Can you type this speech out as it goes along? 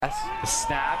The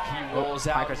snap, he rolls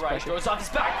out right, pressure. goes off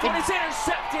his back foot, it's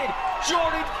intercepted!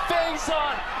 Jordan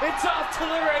Faison, it's off to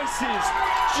the races!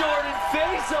 Jordan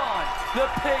Faison, the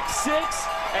pick six,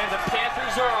 and the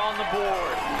Panthers are on the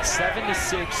board. 7-6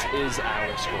 is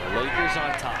our score. Lakers on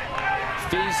top.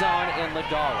 Faison and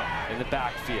Lagala in the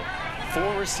backfield.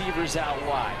 4 receivers out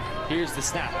wide. Here's the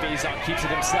snap, Faison keeps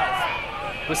it himself.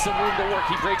 With some room to work,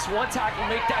 he breaks 1 tackle,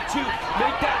 make that 2,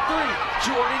 make that 3.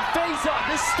 Jordan Faison,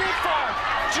 the stiff arm.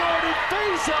 Jordan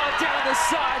Faison down the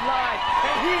sideline,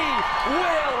 and he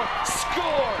will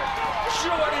score.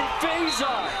 Jordan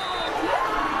Faison.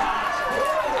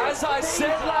 As I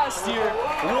said last year,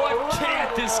 what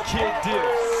can't this kid do?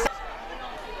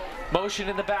 Motion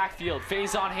in the backfield,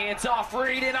 Faison hands off,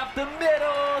 reading up the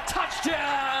middle,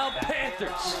 touchdown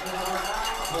Panthers.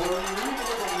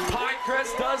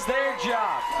 Pinecrest does their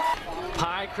job.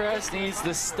 Pinecrest needs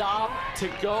the stop to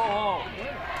go home.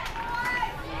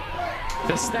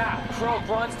 The snap, Croak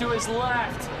runs to his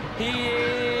left. He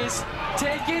is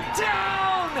taken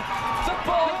down. The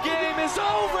ball game is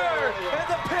over, and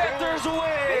the Panthers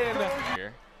win.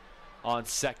 Here on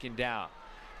 2nd down.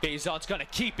 Faison's gonna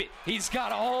keep it. He's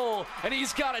got a hole, and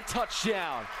he's got a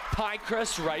touchdown.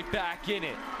 Pinecrest right back in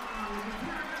it.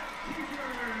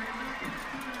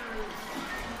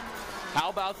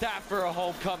 How about that for a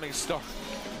homecoming start?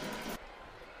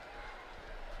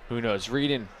 Who knows?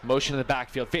 Reading, motion in the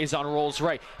backfield. Faison rolls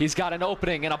right. He's got an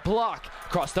opening and a block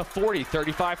across the 40,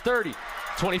 35-30,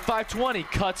 25-20.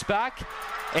 Cuts back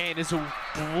and is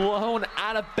blown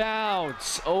out of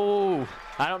bounds. Oh,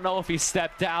 I don't know if he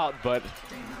stepped out, but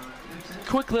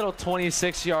quick little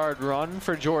 26-yard run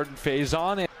for Jordan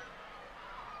Faison.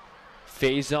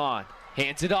 Faison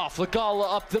hands it off.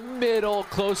 Lagala up the middle,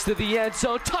 close to the end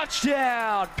zone.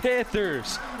 Touchdown,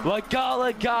 Panthers.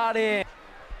 Lagala got in.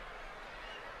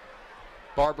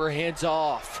 Barber hands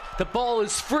off. The ball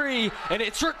is free, and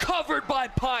it's recovered by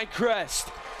Pinecrest.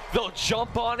 They'll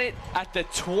jump on it at the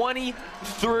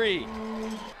 23.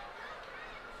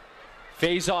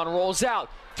 Faison rolls out,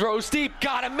 throws deep,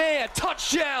 got a man,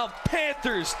 touchdown,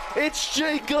 Panthers. It's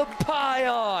Jacob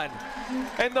Pion.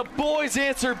 And the boys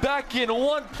answer back in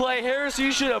one play. Harris,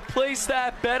 you should have placed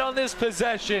that bet on this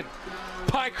possession.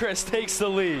 Pinecrest takes the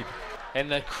lead.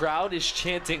 And the crowd is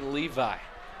chanting Levi.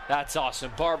 That's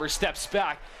awesome. Barber steps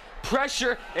back,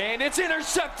 pressure, and it's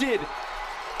intercepted.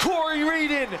 Corey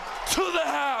Reedon to the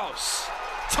house.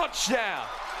 Touchdown,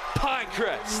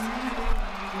 Pinecrest.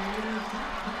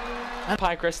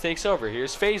 Pinecrest takes over.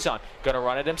 Here's Faison, gonna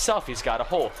run it himself. He's got a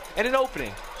hole and an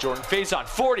opening. Jordan Faison,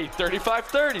 40,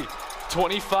 35-30,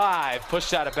 25,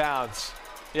 pushed out of bounds.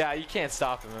 Yeah, you can't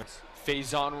stop him.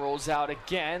 Faison rolls out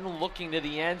again, looking to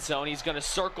the end zone. He's gonna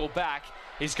circle back.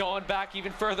 He's going back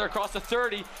even further across the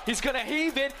 30. He's gonna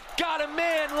heave it. Got a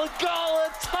man. Lagala,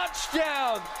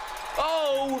 touchdown.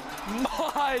 Oh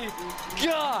my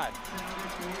God.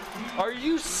 Are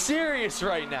you serious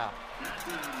right now?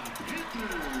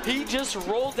 He just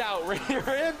rolled out,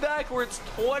 ran backwards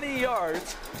 20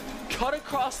 yards, cut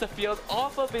across the field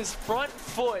off of his front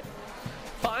foot,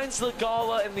 finds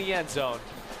Lagala in the end zone,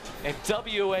 and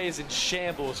WA is in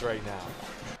shambles right now.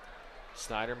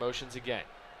 Snyder motions again.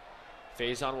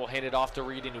 Faison will hand it off to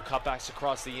Reedon, who cutbacks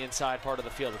across the inside part of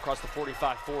the field, across the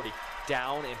 45-40,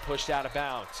 down and pushed out of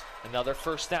bounds. Another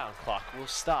first down, clock will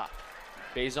stop.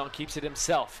 Faison keeps it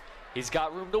himself. He's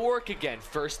got room to work again,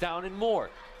 first down and more.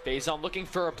 Faison looking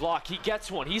for a block, he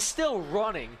gets one. He's still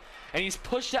running, and he's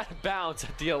pushed out of bounds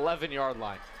at the 11-yard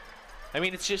line. I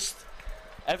mean, it's just,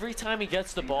 every time he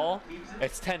gets the ball,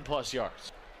 it's 10+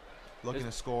 yards. Looking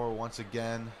to score once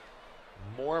again.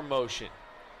 More motion.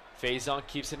 Faison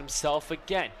keeps it himself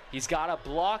again. He's got a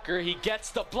blocker. He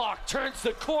gets the block, turns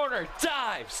the corner,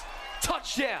 dives.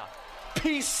 Touchdown.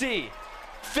 PC.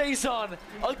 Faison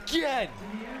again.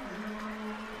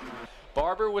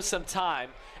 Barber with some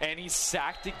time, and he's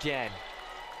sacked again.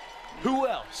 Who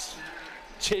else?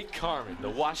 Jake Carman, the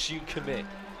WashU commit.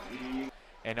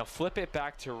 And he'll flip it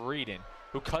back to Reedon,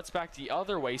 who cuts back the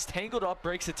other way. He's tangled up,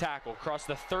 breaks a tackle, across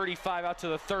the 35 out to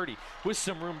the 30, with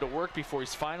some room to work before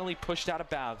he's finally pushed out of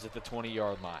bounds at the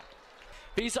 20-yard line.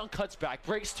 Faison cuts back,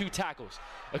 breaks 2 tackles,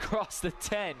 across the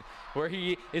 10, where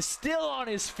he is still on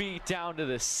his feet down to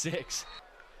the 6.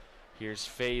 Here's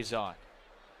Faison.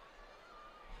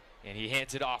 And he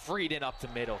hands it off, Reedon up the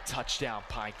middle, touchdown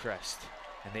Pinecrest.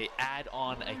 And they add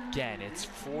on again, it's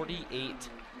 48-14.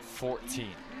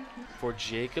 For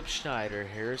Jacob Schneider,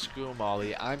 Harris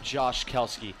Guamali, I'm Josh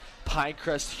Kelsky.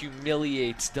 Pinecrest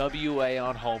humiliates WA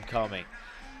on homecoming.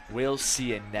 We'll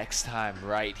see you next time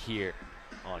right here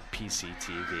on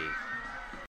PCTV.